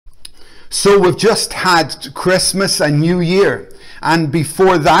So we've just had Christmas and New Year. And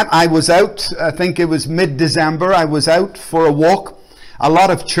before that, I was out, I think it was mid-December, I was out for a walk. A lot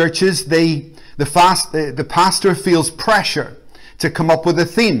of churches, the pastor feels pressure to come up with a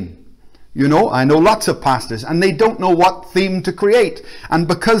theme. You know, I know lots of pastors, and they don't know what theme to create. And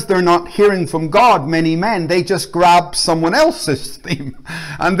because they're not hearing from God, many men, they just grab someone else's theme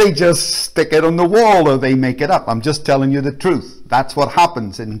and they just stick it on the wall, or they make it up. I'm just telling you the truth. That's what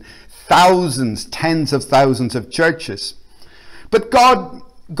happens in thousands, tens of thousands of churches. But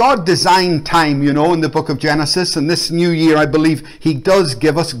God designed time, you know, in the book of Genesis. And this new year, I believe he does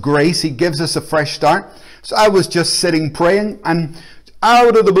give us grace. He gives us a fresh start. So I was just sitting praying, and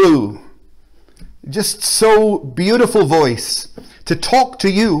out of the blue, just so beautiful voice to talk to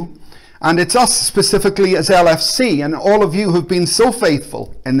you. And it's us specifically as LFC, and all of you who've been so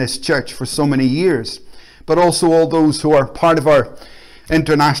faithful in this church for so many years, but also all those who are part of our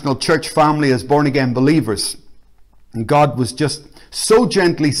international church family as born-again believers. And God was just so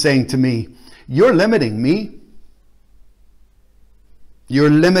gently saying to me, you're limiting me. You're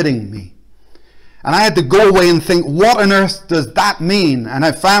limiting me. And I had to go away and think, what on earth does that mean? And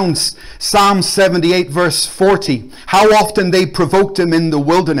I found Psalm 78 verse 40. How often they provoked him in the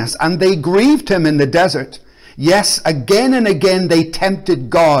wilderness, and they grieved him in the desert. Yes, again and again they tempted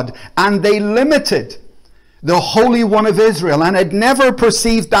God, and they limited the Holy One of Israel. And I'd never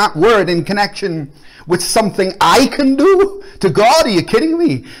perceived that word in connection with something I can do to God. Are you kidding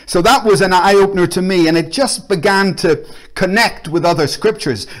me? So that was an eye-opener to me, and it just began to connect with other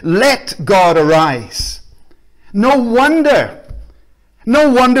scriptures. Let God arise. No wonder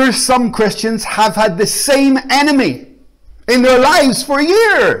some Christians have had the same enemy in their lives for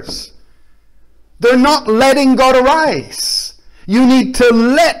years. They're not letting God arise. You need to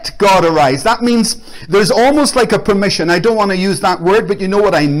let God arise. That means there's almost like a permission. I don't want to use that word, but you know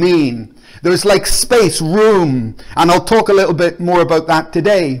what I mean. There's like space, room, and I'll talk a little bit more about that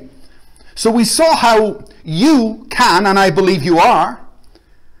today. So we saw how you can, and I believe you are,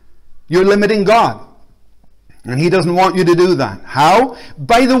 you're limiting God. And he doesn't want you to do that. How?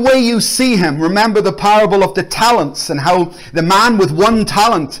 By the way you see him. Remember the parable of the talents, and how the man with one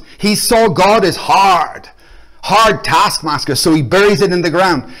talent, he saw God as hard taskmaster, so he buries it in the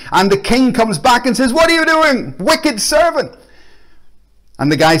ground. And the king comes back and says, what are you doing, wicked servant?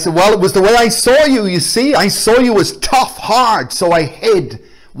 And the guy said, well, it was the way I saw you, you see. I saw you as tough, hard, so I hid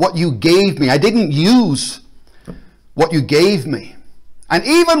what you gave me. I didn't use what you gave me. And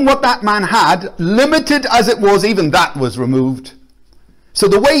even what that man had, limited as it was, even that was removed. So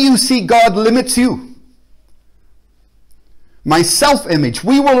the way you see God limits you. My self-image,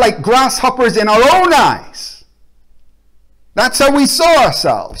 we were like grasshoppers in our own eyes. That's how we saw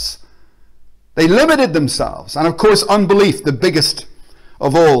ourselves. They limited themselves. And of course, unbelief, the biggest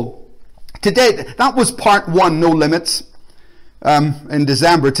of all. Today, that was part one, no limits, in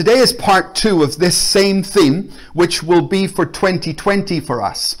December. Today is part two of this same theme, which will be for 2020 for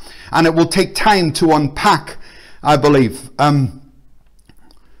us. And it will take time to unpack, I believe.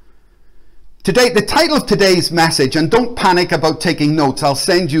 Today, the title of today's message, and don't panic about taking notes, I'll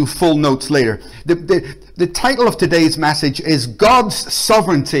send you full notes later. The title of today's message is God's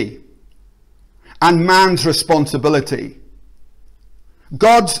Sovereignty and Man's Responsibility.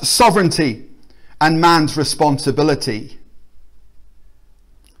 God's sovereignty and man's responsibility.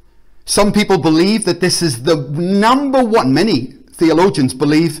 Some people believe that this is the number one, many theologians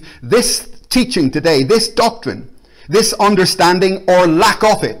believe this teaching today, this doctrine, this understanding or lack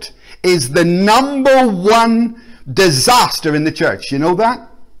of it, is the number one disaster in the church. You know that?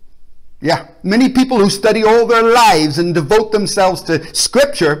 Yeah. Many people who study all their lives and devote themselves to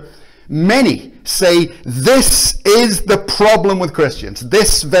Scripture, many say this is the problem with Christians.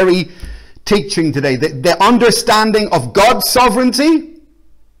 This very teaching today, the understanding of God's sovereignty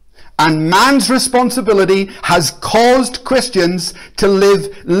and man's responsibility has caused Christians to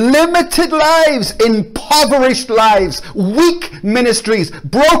live limited lives, impoverished lives, weak ministries,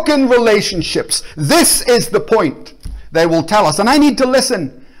 broken relationships. This is the point they will tell us. And I need to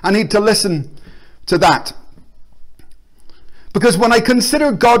listen. I need to listen to that. Because when I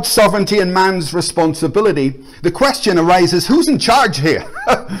consider God's sovereignty and man's responsibility, the question arises, who's in charge here?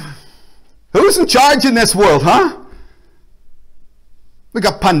 Who's in charge in this world, huh? We've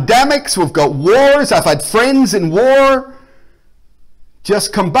got pandemics, we've got wars. I've had friends in war,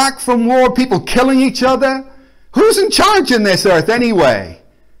 just come back from war, people killing each other. Who's in charge in this earth anyway?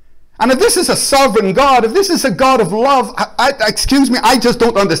 And if this is a sovereign God, if this is a God of love, excuse me, I just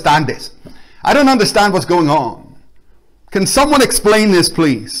don't understand this. I don't understand what's going on. Can someone explain this,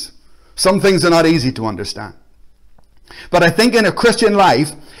 please? Some things are not easy to understand. But I think in a Christian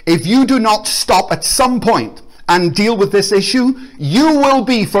life, if you do not stop at some point and deal with this issue, you will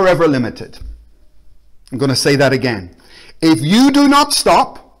be forever limited. I'm going to say that again. If you do not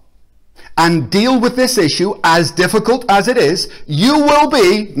stop and deal with this issue, as difficult as it is, you will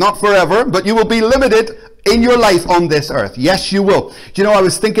be, not forever, but you will be limited in your life on this earth. Yes, you will. Do you know, I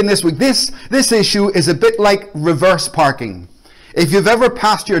was thinking this week, this issue is a bit like reverse parking. If you've ever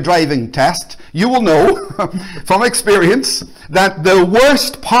passed your driving test, you will know from experience that the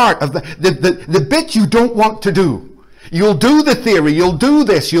worst part of the bit you don't want to do, you'll do the theory, you'll do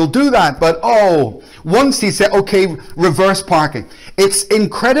this, you'll do that, but once he said, okay, reverse parking, it's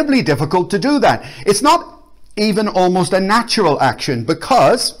incredibly difficult to do that. It's not even almost a natural action,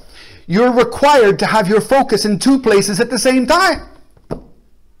 because you're required to have your focus in two places at the same time.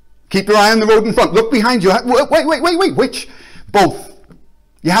 Keep your eye on the road in front, look behind you. Wait, which? Both.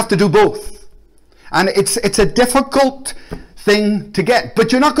 You have to do both. And it's a difficult thing to get,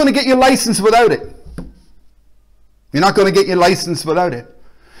 but you're not going to get your license without it. You're not going to get your license without it.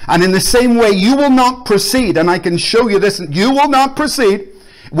 And in the same way, you will not proceed, and I can show you this, you will not proceed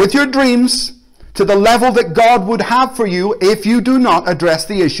with your dreams to the level that God would have for you if you do not address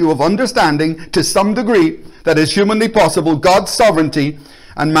the issue of understanding, to some degree, that is humanly possible, God's sovereignty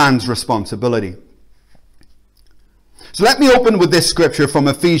and man's responsibility. So let me open with this scripture from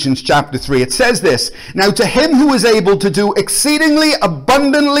Ephesians chapter 3. It says this, "Now to him who is able to do exceedingly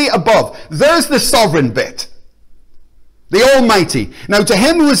abundantly above," there's the sovereign bit, the Almighty. "Now to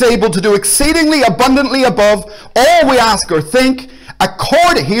him who is able to do exceedingly abundantly above all we ask or think,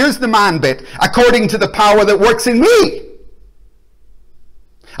 according," here's the man bit, "according to the power that works in me,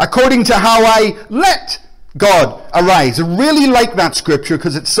 according to how I let God arise." I really like that scripture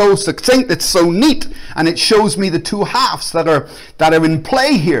because it's so succinct, it's so neat, and it shows me the two halves that are in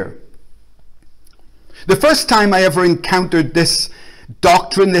play here. The first time I ever encountered this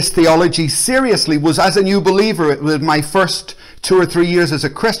doctrine, this theology seriously, was as a new believer. It was my first 2 or 3 years as a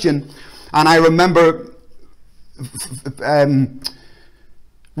Christian, and I remember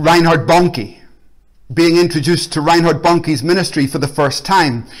Reinhard Bonnke, being introduced to Reinhard Bonnke's ministry for the first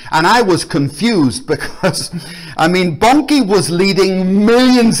time. And I was confused because, Bonnke was leading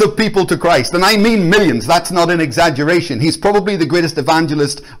millions of people to Christ. And I mean millions. That's not an exaggeration. He's probably the greatest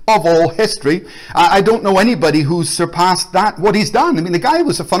evangelist of all history. I don't know anybody who's surpassed that, what he's done. The guy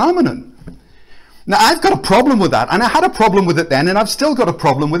was a phenomenon. Now, I've got a problem with that. And I had a problem with it then, and I've still got a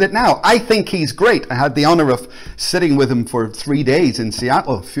problem with it now. I think he's great. I had the honor of sitting with him for 3 days in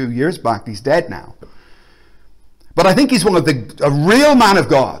Seattle a few years back. He's dead now. But I think he's a real man of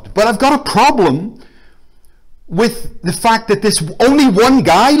God. But I've got a problem with the fact that this only one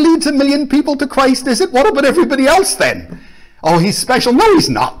guy leads 1 million people to Christ, is it? What about everybody else then? Oh, he's special. No, he's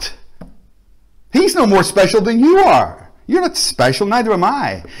not. He's no more special than you are. You're not special, neither am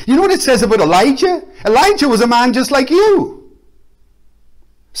I. You know what it says about Elijah? Elijah was a man just like you.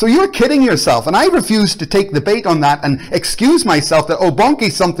 So you're kidding yourself, and I refuse to take the bait on that and excuse myself that,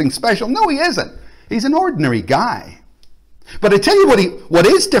 Bonnke's something special. No, he isn't. He's an ordinary guy. But I tell you what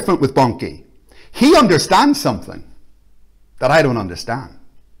is different with Bonnke. He understands something that I don't understand.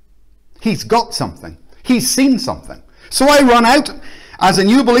 He's got something. He's seen something. So I run out as a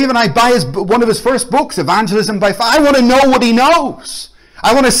new believer and I buy one of his first books, Evangelism by Fire. I want to know what he knows.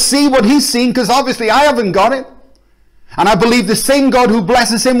 I want to see what he's seen, because obviously I haven't got it. And I believe the same God who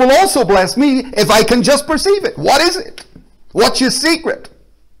blesses him will also bless me if I can just perceive it. What is it? What's your secret?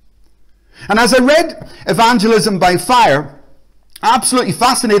 And as I read Evangelism by Fire, absolutely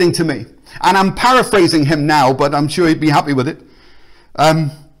fascinating to me, and I'm paraphrasing him now, but I'm sure he'd be happy with it.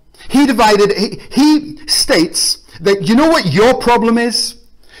 He states that, you know what your problem is?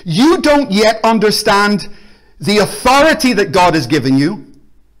 You don't yet understand the authority that God has given you,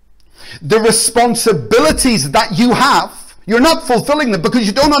 the responsibilities that you have. You're not fulfilling them because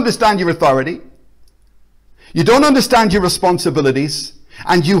you don't understand your authority. You don't understand your responsibilities.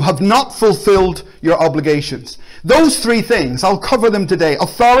 And you have not fulfilled your obligations. Those 3 things, I'll cover them today.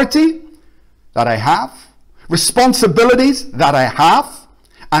 Authority that I have, responsibilities that I have,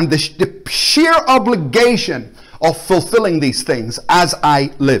 and the sheer obligation of fulfilling these things as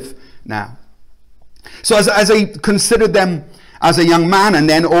I live now. So as I considered them as a young man, and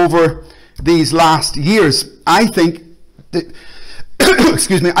then over these last years, I think that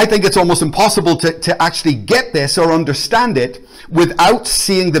I think it's almost impossible to actually get this or understand it without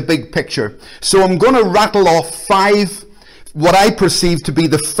seeing the big picture. So I'm going to rattle off 5, what I perceive to be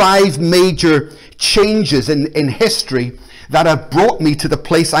the 5 major changes in history that have brought me to the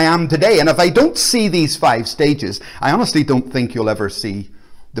place I am today. And if I don't see these 5 stages, I honestly don't think you'll ever see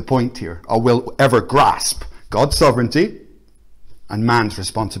the point here, or will ever grasp God's sovereignty and man's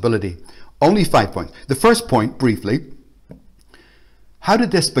responsibility. Only 5 points. The first point, briefly, how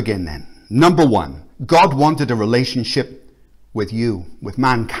did this begin then? Number one, God wanted a relationship with you, with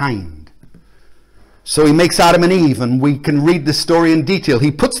mankind. So he makes Adam and Eve, and we can read the story in detail.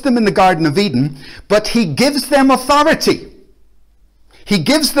 He puts them in the Garden of Eden, but he gives them authority. He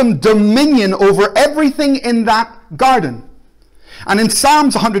gives them dominion over everything in that garden. And in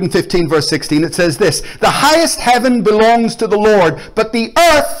Psalms 115 verse 16 it says this, "The highest heaven belongs to the Lord, but the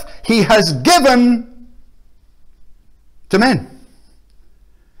earth he has given to men."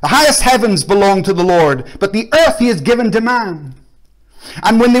 The highest heavens belong to the Lord, but the earth he has given to man.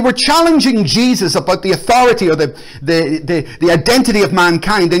 And when they were challenging Jesus about the authority or the identity of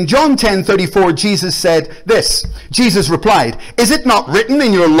mankind, in John 10:34, Jesus said this. Jesus replied, "Is it not written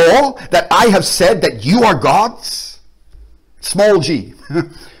in your law that I have said that you are gods?" Small g.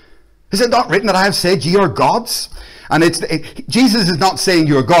 Is it not written that I have said ye are gods? And Jesus is not saying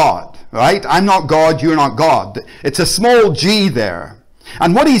you're God, right? I'm not God, you're not God. It's a small g there.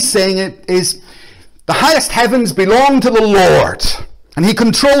 And what he's saying is the highest heavens belong to the Lord. And he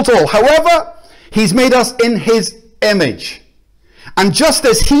controls all. However, he's made us in his image. And just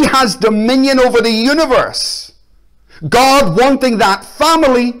as he has dominion over the universe, God, wanting that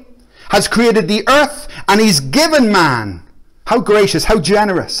family, has created the earth and he's given man. How gracious, how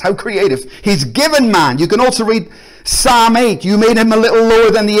generous, how creative. He's given man. You can also read Psalm 8. You made him a little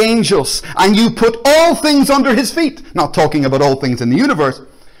lower than the angels, and you put all things under his feet. Not talking about all things in the universe,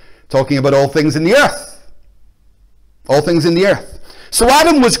 talking about all things in the earth. All things in the earth. So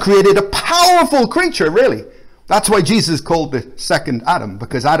Adam was created a powerful creature, really. That's why Jesus called the second Adam,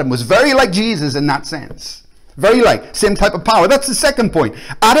 because Adam was very like Jesus in that sense. Very like, same type of power. That's the second point.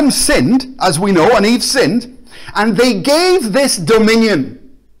 Adam sinned, as we know, and Eve sinned, and they gave this dominion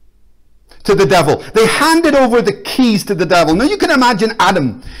to the devil. They handed over the keys to the devil. Now you can imagine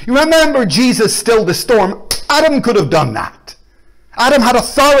Adam. You remember Jesus stilled the storm. Adam could have done that. Adam had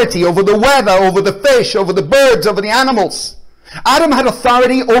authority over the weather, over the fish, over the birds, over the animals. Adam had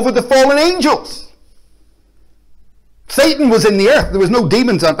authority over the fallen angels. Satan was in the earth. There was no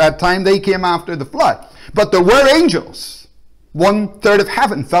demons at that time. They came after the flood. But there were angels. 1/3 of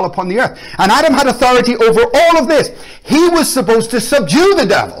heaven fell upon the earth. And Adam had authority over all of this. He was supposed to subdue the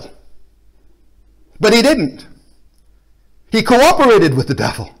devil. But he didn't. He cooperated with the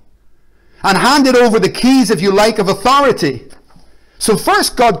devil and handed over the keys, if you like, of authority. So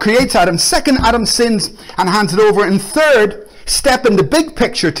first God creates Adam. Second, Adam sins and hands it over. And third, step in the big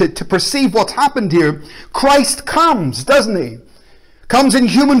picture to perceive what's happened here. Christ comes, doesn't he? Comes in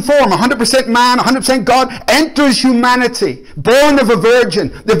human form, 100% man, 100% God, enters humanity, born of a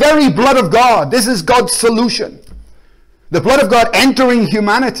virgin, the very blood of God. This is God's solution. The blood of God entering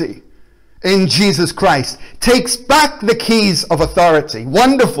humanity in Jesus Christ takes back the keys of authority.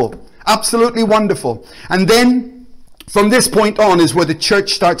 Wonderful, absolutely wonderful. And then from this point on is where the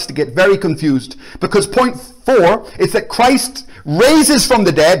church starts to get very confused, because point 4 is that Christ raises from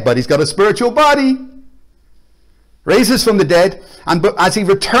the dead, but he's got a spiritual body. Raises from the dead, and as he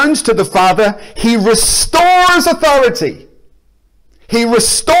returns to the Father, he restores authority. He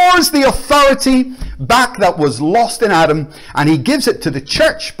restores the authority back that was lost in Adam, and he gives it to the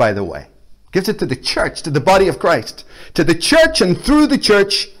church, by the way. Gives it to the church, to the body of Christ. To the church, and through the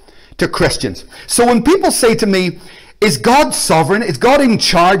church, to Christians. So when people say to me, is God sovereign? Is God in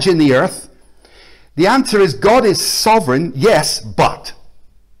charge in the earth? The answer is God is sovereign, yes, but.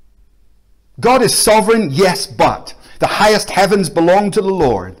 God is sovereign, yes, but. The highest heavens belong to the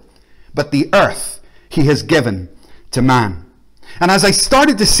Lord, but the earth he has given to man. And as I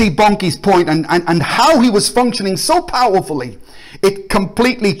started to see Bonnke's point and how he was functioning so powerfully, it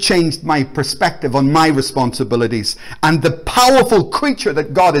completely changed my perspective on my responsibilities and the powerful creature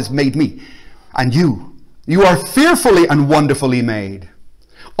that God has made me. And you are fearfully and wonderfully made.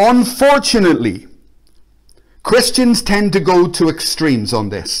 Unfortunately, Christians tend to go to extremes on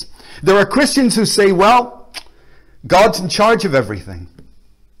this. There are Christians who say, well, God's in charge of everything.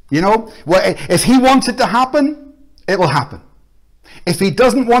 You know, well, if he wants it to happen, it will happen. If he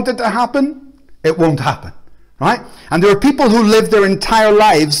doesn't want it to happen, it won't happen. Right? And there are people who live their entire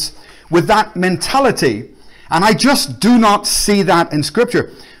lives with that mentality. And I just do not see that in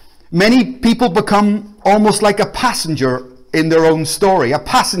Scripture. Many people become almost like a passenger in their own story, a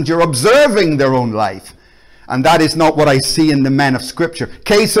passenger observing their own life. And that is not what I see in the men of Scripture.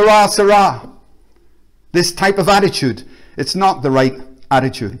 Que sera, sera. This type of attitude, it's not the right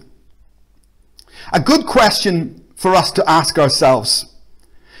attitude. A good question for us to ask ourselves: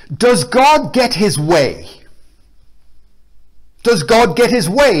 does God get his way? Does God get his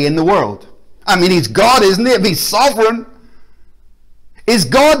way in the world? I mean, he's God, isn't he? If he's sovereign, Is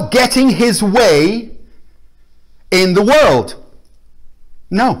God getting his way in the world?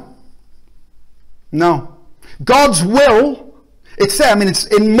 No. No. God's will, it's there, it's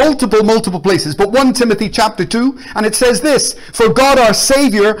in multiple places, but 1 Timothy chapter 2, and it says this, for God our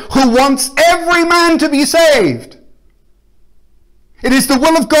Savior, who wants every man to be saved. It is the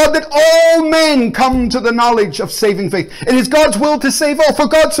will of God that all men come to the knowledge of saving faith. It is God's will to save all, for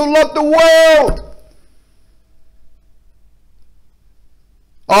God so loved the world.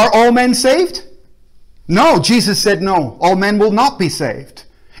 Are all men saved? No, Jesus said no, all men will not be saved.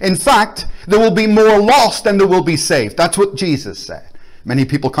 In fact, there will be more lost than there will be saved. That's what Jesus said. Many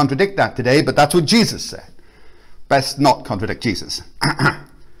people contradict that today, but that's what Jesus said. Best not contradict Jesus.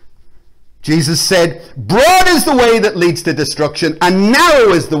 Jesus said, broad is the way that leads to destruction, and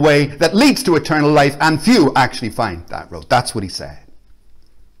narrow is the way that leads to eternal life, and few actually find that road. That's what he said.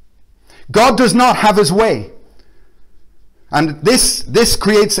 God does not have his way. And this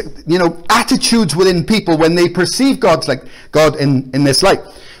creates, attitudes within people when they perceive God in this light.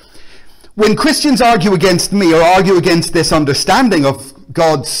 When Christians argue against me or argue against this understanding of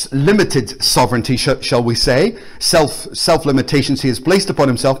God's limited sovereignty, shall we say, self-limitations he has placed upon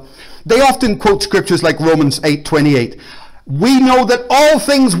himself, they often quote scriptures like Romans 8:28. We know that all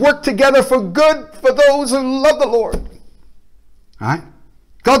things work together for good for those who love the Lord. All right?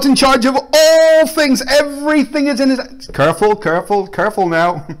 God's in charge of all things. Everything is in his hands. Careful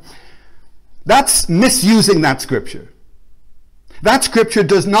now. That's misusing that scripture. That scripture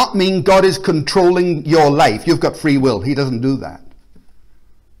does not mean God is controlling your life. You've got free will. He doesn't do that.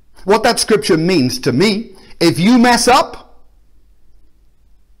 What that scripture means to me, if you mess up,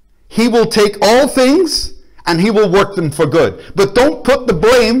 he will take all things and he will work them for good. But don't put the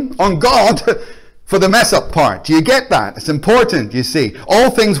blame on God for the mess up part. Do you get that? It's important, you see.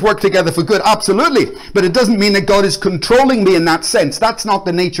 All things work together for good, absolutely. But it doesn't mean that God is controlling me in that sense. That's not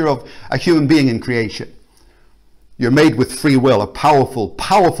the nature of a human being in creation. You're made with free will, a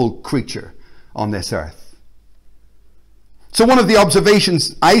powerful creature on this earth. So one of the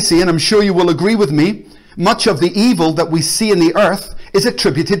observations I see, and I'm sure you will agree with me, much of the evil that we see in the earth is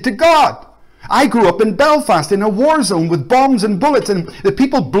attributed to God. I grew up in Belfast in a war zone with bombs and bullets and the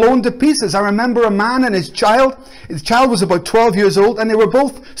people blown to pieces. I remember a man and his child. His child was about 12 years old and they were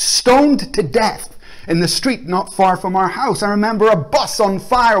both stoned to death in the street not far from our house. I remember a bus on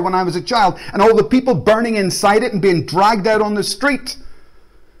fire when I was a child and all the people burning inside it and being dragged out on the street.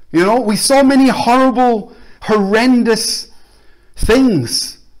 We saw many horrible, horrendous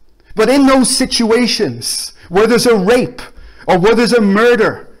things. But in those situations where there's a rape or where there's a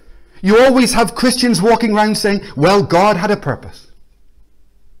murder, you always have Christians walking around saying, well, God had a purpose.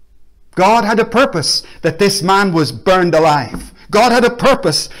 God had a purpose that this man was burned alive. God had a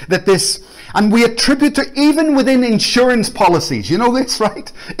purpose that this... And we attribute to, even within insurance policies, you know this, right?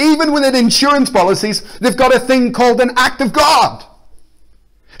 Even within insurance policies, they've got a thing called an act of God.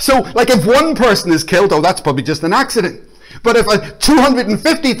 So, like if one person is killed, that's probably just an accident. But if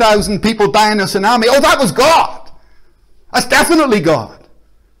 250,000 people die in a tsunami, that was God. That's definitely God.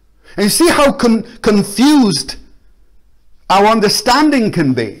 And you see how confused our understanding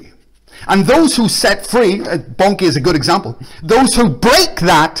can be. And those who set free, Bonnke is a good example, those who break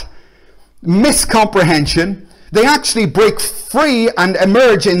that miscomprehension, they actually break free and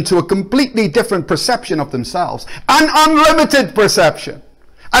emerge into a completely different perception of themselves. An unlimited perception.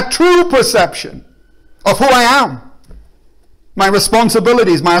 A true perception of who I am. My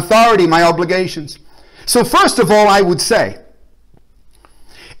responsibilities, my authority, my obligations. So first of all, I would say,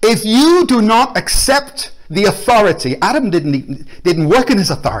 if you do not accept the authority, Adam didn't work in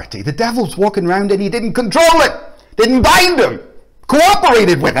his authority. The devil's walking around and he didn't control it. Didn't bind him.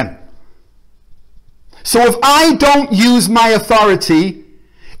 Cooperated with him. So if I don't use my authority,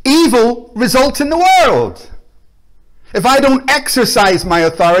 evil results in the world. If I don't exercise my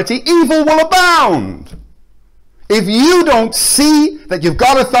authority, evil will abound. If you don't see that you've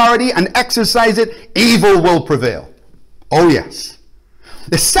got authority and exercise it, evil will prevail. Oh yes.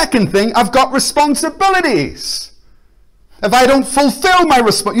 The second thing, I've got responsibilities. If I don't fulfill my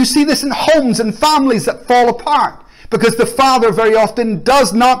you see this in homes and families that fall apart. Because the father very often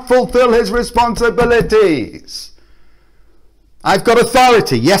does not fulfill his responsibilities. I've got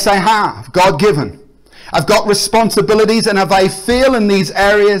authority. Yes, I have. God-given. I've got responsibilities, and if I fail in these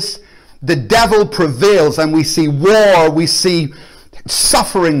areas, the devil prevails, and we see war, we see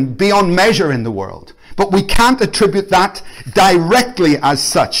suffering beyond measure in the world. But we can't attribute that directly as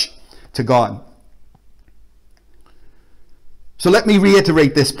such to God. So let me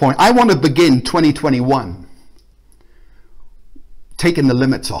reiterate this point. I want to begin 2021 taking the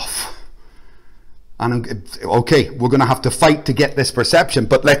limits off. And okay, we're going to have to fight to get this perception,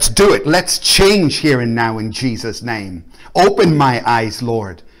 but let's do it. Let's change here and now in Jesus' name. Open my eyes,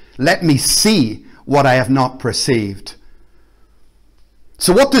 Lord. Let me see what I have not perceived.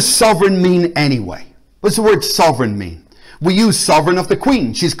 So what does sovereign mean anyway? What's the word sovereign mean? We use sovereign of the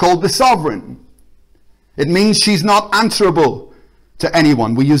Queen. She's called the sovereign. It means she's not answerable to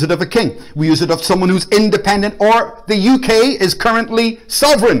anyone. We use it of a king. We use it of someone who's independent, or the UK is currently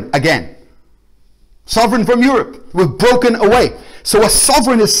sovereign again. Sovereign from Europe. We've broken away. So a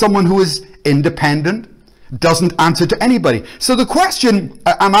sovereign is someone who is independent, doesn't answer to anybody. So the question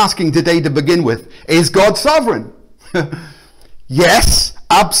I'm asking today to begin with, is God sovereign? Yes,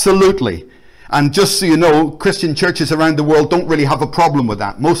 absolutely. And just so you know, Christian churches around the world don't really have a problem with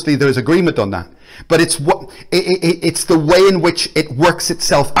that. Mostly there's agreement on that. But it's the way in which it works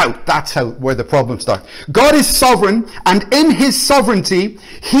itself out. That's where the problem starts. God is sovereign, and in his sovereignty,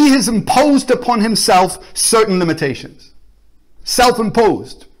 he has imposed upon himself certain limitations.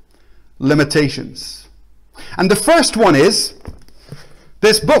 Self-imposed limitations. And the first one is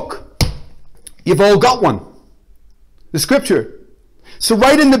this book. You've all got one. The scripture. So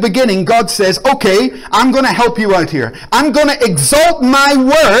right in the beginning, God says, okay, I'm going to help you out here. I'm going to exalt my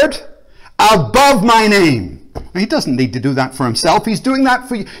word above my name. Now, he doesn't need to do that for himself. He's doing that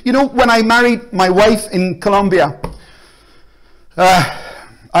for you. You know, when I married my wife in Colombia,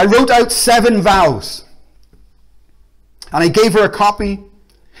 I wrote out 7 vows. And I gave her a copy.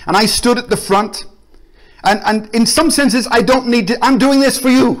 And I stood at the front. And in some senses, I don't need to. I'm doing this for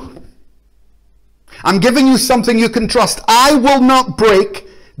you. I'm giving you something you can trust. I will not break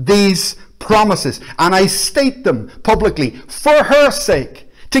these promises. And I state them publicly for her sake,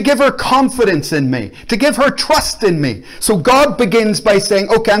 to give her confidence in me, to give her trust in me. So God begins by saying,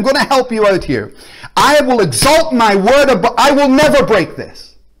 okay, I'm going to help you out here. I will exalt my word, but I will never break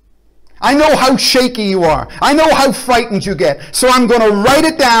this. I know how shaky you are. I know how frightened you get. So I'm going to write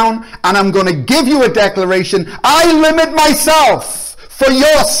it down, and I'm going to give you a declaration. I limit myself for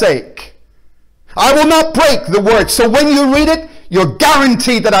your sake. I will not break the word. So when you read it, you're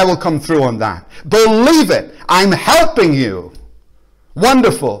guaranteed that I will come through on that. Believe it. I'm helping you.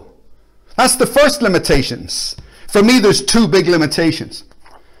 Wonderful. That's the first limitations. For me, there's 2 big limitations.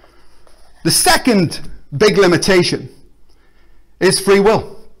 The second big limitation is free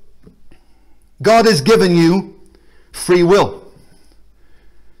will. God has given you free will.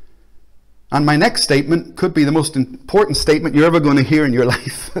 And my next statement could be the most important statement you're ever going to hear in your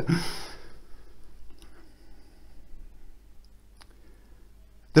life.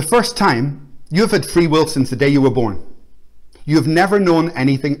 The first time, you've had free will since the day you were born. You've never known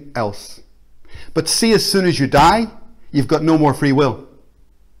anything else. But see, as soon as you die, you've got no more free will.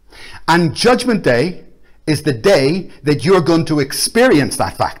 And Judgment Day is the day that you're going to experience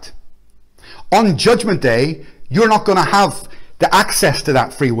that fact. On Judgment Day, you're not going to have the access to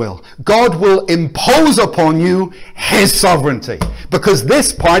that free will. God will impose upon you his sovereignty, because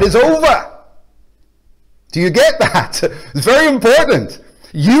this part is over. Do you get that? It's very important.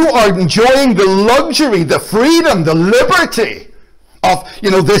 You are enjoying the luxury, the freedom, the liberty of,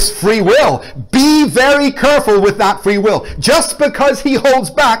 this free will. Be very careful with that free will. Just because he holds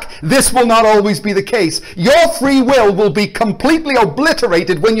back, this will not always be the case. Your free will be completely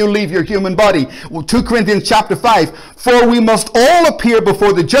obliterated when you leave your human body. 2 Corinthians chapter 5, for we must all appear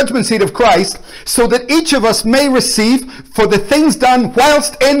before the judgment seat of Christ, so that each of us may receive for the things done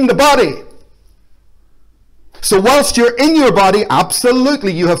whilst in the body. So whilst you're in your body,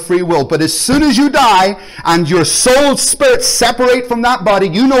 absolutely you have free will. But as soon as you die and your soul, spirit separate from that body,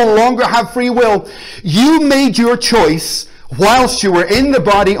 you no longer have free will. You made your choice whilst you were in the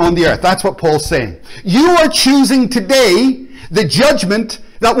body on the earth. That's what Paul's saying. You are choosing today the judgment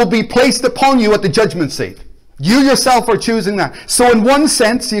that will be placed upon you at the judgment seat. You yourself are choosing that. So in one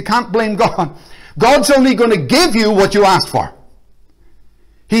sense, you can't blame God. God's only going to give you what you asked for.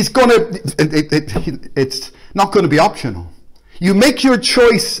 He's going to, it's not going to be optional. You make your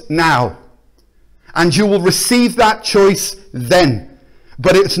choice now, and you will receive that choice then.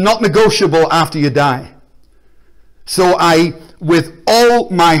 But it's not negotiable after you die. So with all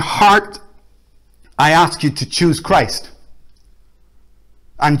my heart, I ask you to choose Christ.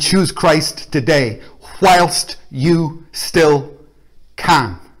 And choose Christ today, whilst you still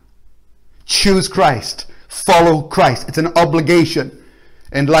can. Choose Christ. Follow Christ. It's an obligation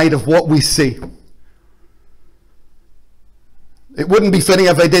in light of what we see. It wouldn't be fitting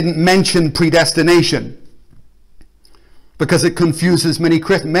if I didn't mention predestination, because it confuses many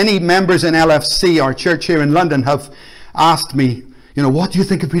Christians. Many members in LFC, our church here in London, have asked me, what do you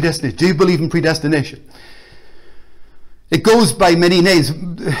think of predestination? Do you believe in predestination? It goes by many names.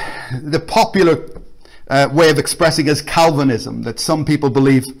 The popular way of expressing is Calvinism, that some people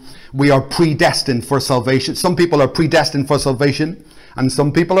believe we are predestined for salvation. Some people are predestined for salvation, and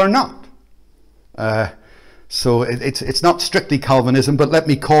some people are not. So it's not strictly Calvinism, but let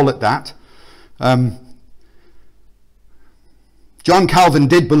me call it that. John Calvin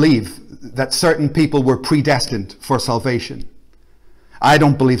did believe that certain people were predestined for salvation. I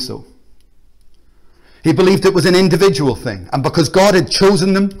don't believe so. He believed it was an individual thing, and because God had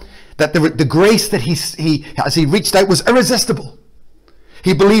chosen them, that the grace that he as he reached out was irresistible.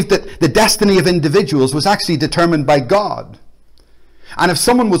 He believed that the destiny of individuals was actually determined by God. And if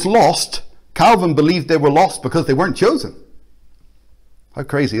someone was lost, Calvin believed they were lost because they weren't chosen. How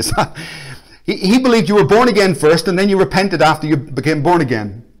crazy is that? He believed you were born again first, and then you repented after you became born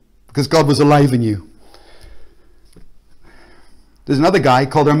again, because God was alive in you. There's another guy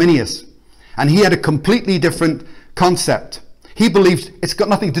called Arminius, and he had a completely different concept. He believed it's got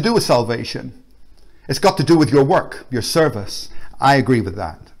nothing to do with salvation. It's got to do with your work, your service. I agree with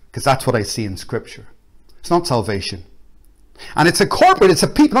that, because that's what I see in Scripture. It's not salvation. And it's a corporate, it's a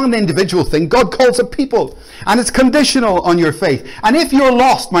people, not an individual thing. God calls it people. And it's conditional on your faith. And if you're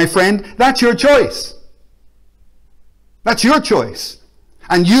lost, my friend, that's your choice. That's your choice.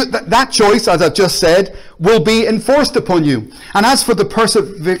 And that choice, as I've just said, will be enforced upon you. And as for the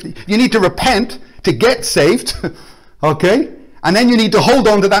person, you need to repent to get saved. Okay? And then you need to hold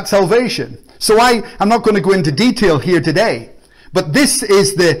on to that salvation. So I'm not going to go into detail here today. But this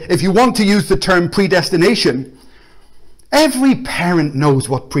is if you want to use the term predestination, every parent knows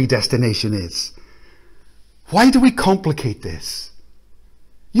what predestination is. Why do we complicate this?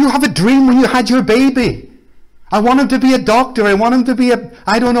 You have a dream when you had your baby. I want him to be a doctor. I want him to be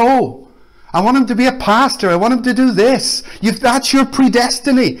I don't know. I want him to be a pastor. I want him to do this. That's your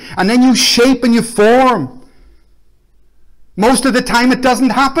predestiny. And then you shape and you form. Most of the time it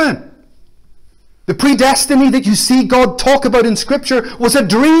doesn't happen. The predestiny that you see God talk about in Scripture was a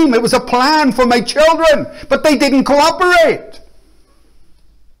dream. It was a plan for my children, but they didn't cooperate.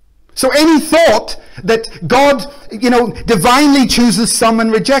 So any thought that God, divinely chooses some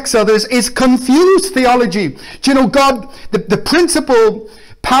and rejects others is confused theology. Do you know, God, the principal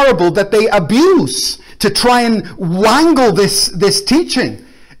parable that they abuse to try and wangle this teaching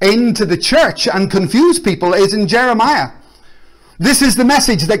into the church and confuse people is in Jeremiah. This is the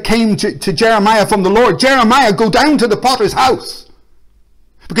message that came to Jeremiah from the Lord. Jeremiah, go down to the potter's house,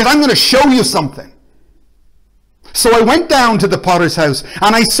 because I'm going to show you something. So I went down to the potter's house,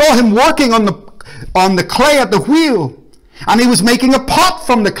 and I saw him working on the clay at the wheel. And he was making a pot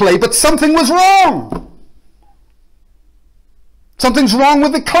from the clay, but something was wrong. Something's wrong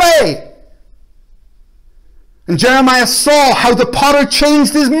with the clay. And Jeremiah saw how the potter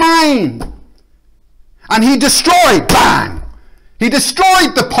changed his mind. And he destroyed, bang! He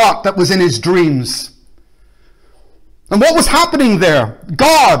destroyed the pot that was in his dreams. And what was happening there?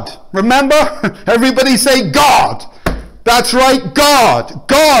 God. Remember? Everybody say God. That's right, God.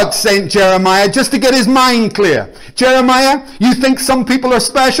 God sent Jeremiah just to get his mind clear. Jeremiah, you think some people are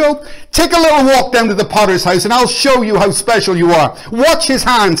special? Take a little walk down to the potter's house and I'll show you how special you are. Watch his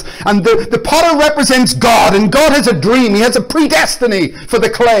hands. And the potter represents God, and God has a dream. He has a predestiny for the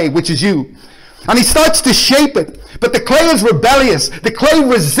clay, which is you. And he starts to shape it. But the clay is rebellious. The clay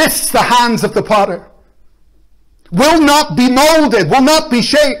resists the hands of the potter. Will not be molded. Will not be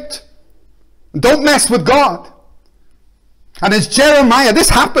shaped. Don't mess with God. And as Jeremiah, this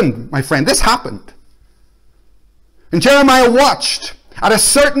happened, my friend. This happened. And Jeremiah watched. At a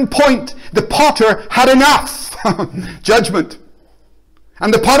certain point, the potter had enough. Judgment.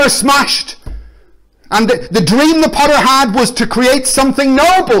 And the potter smashed. And the dream the potter had was to create something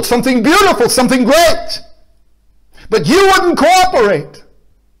noble, something beautiful, something great. But you wouldn't cooperate.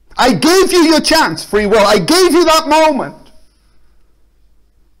 I gave you your chance, free will. I gave you that moment.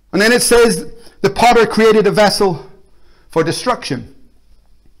 And then it says the potter created a vessel for destruction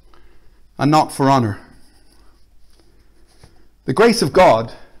and not for honor. The grace of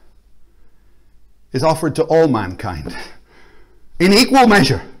God is offered to all mankind in equal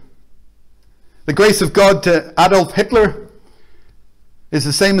measure. The grace of God to Adolf Hitler is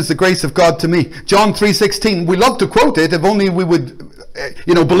the same as the grace of God to me. John 3:16, we love to quote it if only we would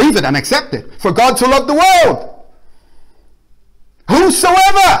believe it and accept it. For God so loved the world.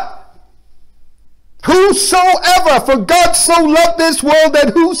 Whosoever, for God so loved this world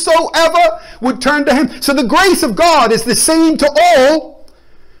that whosoever would turn to him. So the grace of God is the same to all,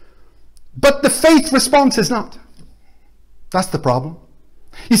 but the faith response is not. That's the problem.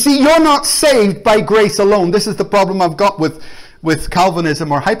 You see, you're not saved by grace alone. This is the problem I've got with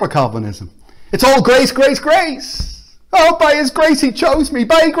Calvinism or hyper-Calvinism. It's all grace, grace, grace. Oh, by his grace he chose me.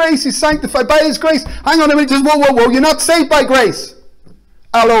 By his grace he's sanctified. By his grace. Hang on a minute. Just whoa. You're not saved by grace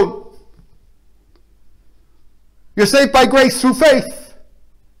alone. You're saved by grace through faith.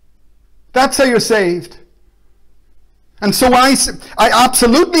 That's how you're saved. And so I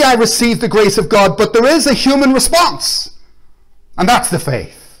absolutely receive the grace of God, but there is a human response. And that's the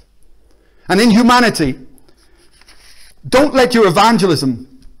faith. And in humanity, don't let your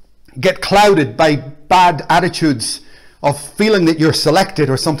evangelism get clouded by bad attitudes of feeling that you're selected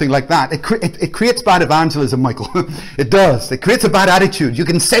or something like that. It creates bad evangelism, Michael. It does. It creates a bad attitude. You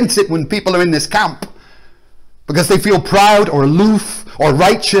can sense it when people are in this camp because they feel proud or aloof or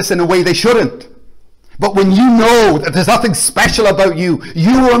righteous in a way they shouldn't. But when you know that there's nothing special about you, you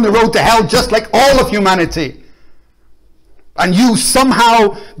are on the road to hell just like all of humanity. And you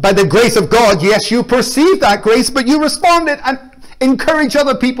somehow, by the grace of God, yes, you perceive that grace, but you responded and encourage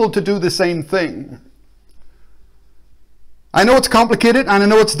other people to do the same thing. I know it's complicated and I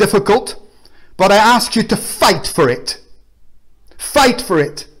know it's difficult, but I ask you to fight for it. Fight for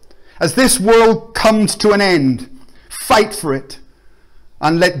it. As this world comes to an end, fight for it.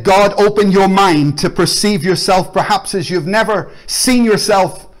 And let God open your mind to perceive yourself perhaps as you've never seen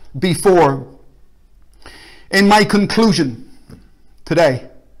yourself before. In my conclusion today,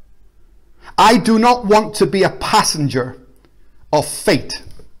 I do not want to be a passenger of fate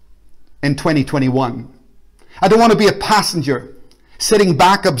in 2021. I don't want to be a passenger sitting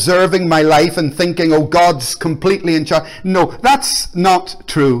back observing my life and thinking, oh, God's completely in charge. No, that's not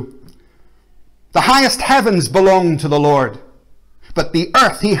true. The highest heavens belong to the Lord, but the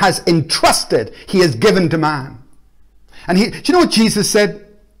earth he has entrusted, he has given to man. And do you know what Jesus said?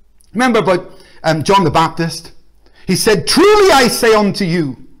 Remember about John the Baptist? He said, truly I say unto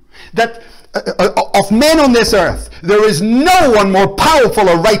you, that of men on this earth, there is no one more powerful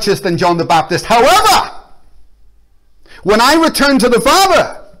or righteous than John the Baptist. However, when I return to the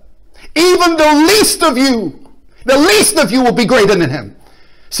Father, even the least of you will be greater than him.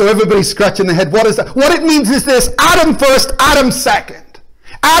 So everybody's scratching their head. What is that? What it means is this: Adam first, Adam second.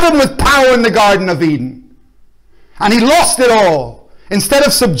 Adam with power in the Garden of Eden. And he lost it all. Instead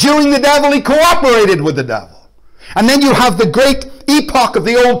of subduing the devil, he cooperated with the devil. And then you have the great epoch of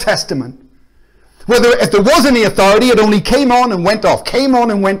the Old Testament, where if there was any authority, it only came on and went off, came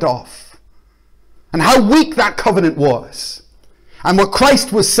on and went off. And how weak that covenant was. And what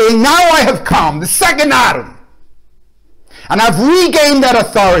Christ was saying, now I have come, the second Adam. And I've regained that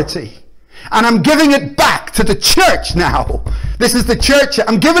authority. And I'm giving it back to the church now. This is the church.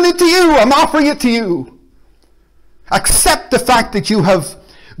 I'm giving it to you. I'm offering it to you. Accept the fact that you have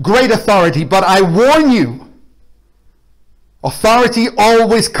great authority. But I warn you, authority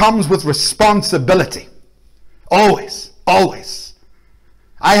always comes with responsibility. Always. Always.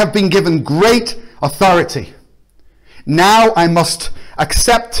 I have been given great authority. Now I must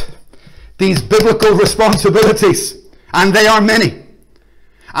accept these biblical responsibilities, and they are many,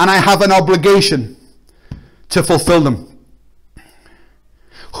 and I have an obligation to fulfill them.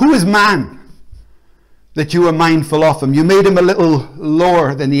 Who is man that you are mindful of him? You made him a little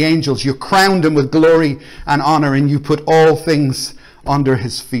lower than the angels. You crowned him with glory and honor, and you put all things under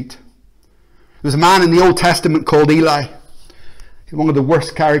his feet. There's a man in the Old Testament called Eli. He's one of the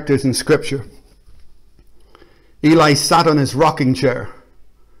worst characters in Scripture. Eli sat on his rocking chair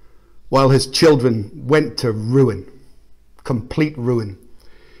while his children went to ruin, complete ruin.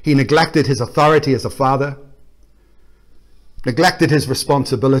 He neglected his authority as a father, neglected his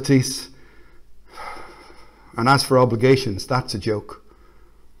responsibilities, and as for obligations, that's a joke.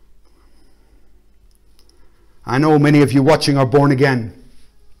 I know many of you watching are born again,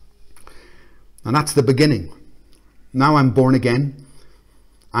 and that's the beginning. Now I'm born again.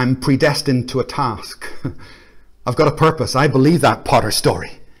 I'm predestined to a task. I've got a purpose. I believe that Potter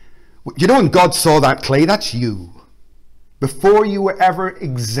story. You know, when God saw that clay, that's you. Before you were ever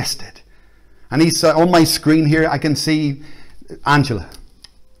existed. And he said, on my screen here, I can see Angela.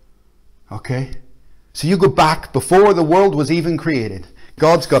 Okay? So you go back before the world was even created.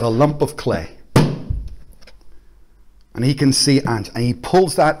 God's got a lump of clay. And he can see Angela. And he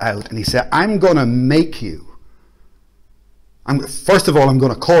pulls that out and he said, I'm going to make you. First of all, I'm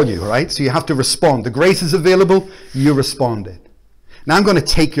going to call you, right? So you have to respond. The grace is available. You responded. Now I'm going to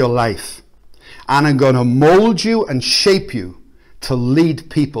take your life and I'm going to mold you and shape you to lead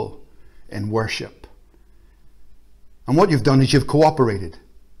people in worship. And what you've done is you've cooperated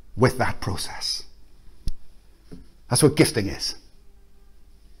with that process. That's what gifting is.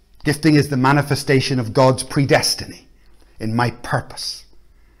 Gifting is the manifestation of God's predestiny in my purpose.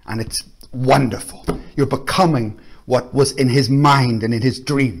 And it's wonderful. You're becoming what was in his mind and in his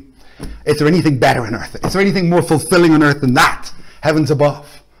dream. Is there anything better on earth? Is there anything more fulfilling on earth than that? Heavens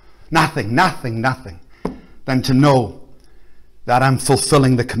above. Nothing than to know that I'm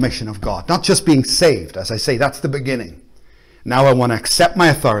fulfilling the commission of God. Not just being saved, as I say, that's the beginning. Now I want to accept my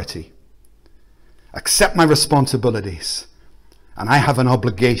authority, accept my responsibilities, and I have an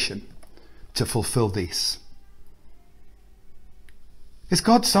obligation to fulfill these. Is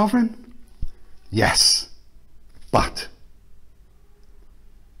God sovereign? Yes, but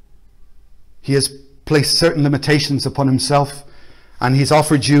he has placed certain limitations upon himself, and he's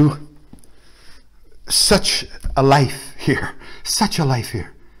offered you such a life here, such a life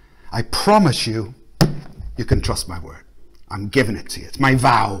here. I promise you, you can trust my word. I'm giving it to you. It's my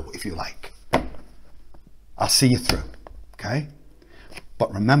vow, if you like. I'll see you through, okay?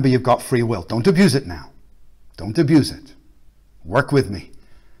 But remember, you've got free will. Don't abuse it now. Don't abuse it. Work with me,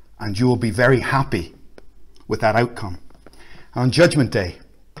 and you will be very happy with that outcome. On Judgment Day,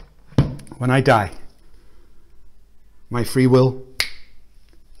 when I die, my free will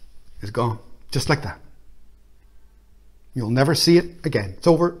is gone. Just like that. You'll never see it again. It's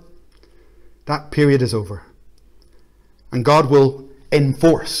over. That period is over. And God will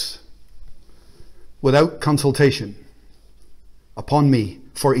enforce, without consultation, upon me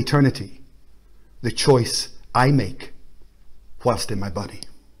for eternity, the choice I make whilst in my body.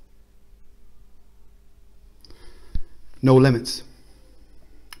 No limits.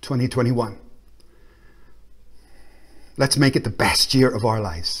 2021. Let's make it the best year of our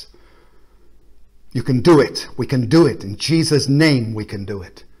lives. You can do it. We can do it. In Jesus' name, we can do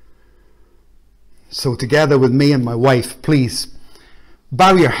it. So together with me and my wife, please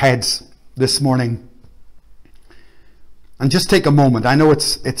bow your heads this morning and just take a moment. I know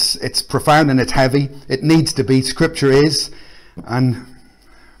it's profound and it's heavy. It needs to be. Scripture is. And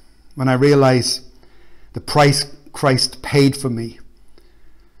when I realize the price Christ paid for me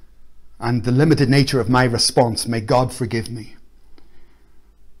and the limited nature of my response, may God forgive me.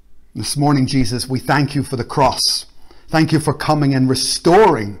 This morning, Jesus, we thank you for the cross. Thank you for coming and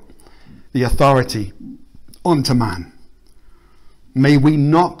restoring the authority unto man. May we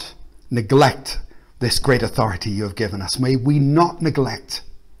not neglect this great authority you have given us. May we not neglect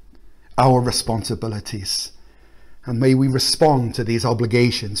our responsibilities. And may we respond to these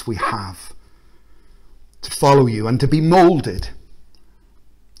obligations we have to follow you and to be molded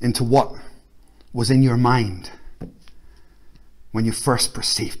into what was in your mind when you first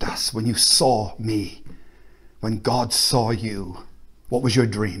perceived us, when you saw me, when God saw you. What was your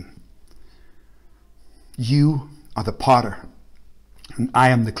dream? You are the potter, and I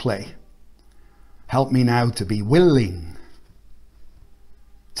am the clay. Help me now to be willing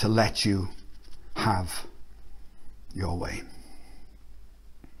to let you have your way.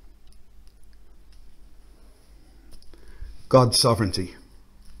 God's sovereignty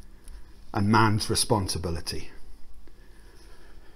and man's responsibility.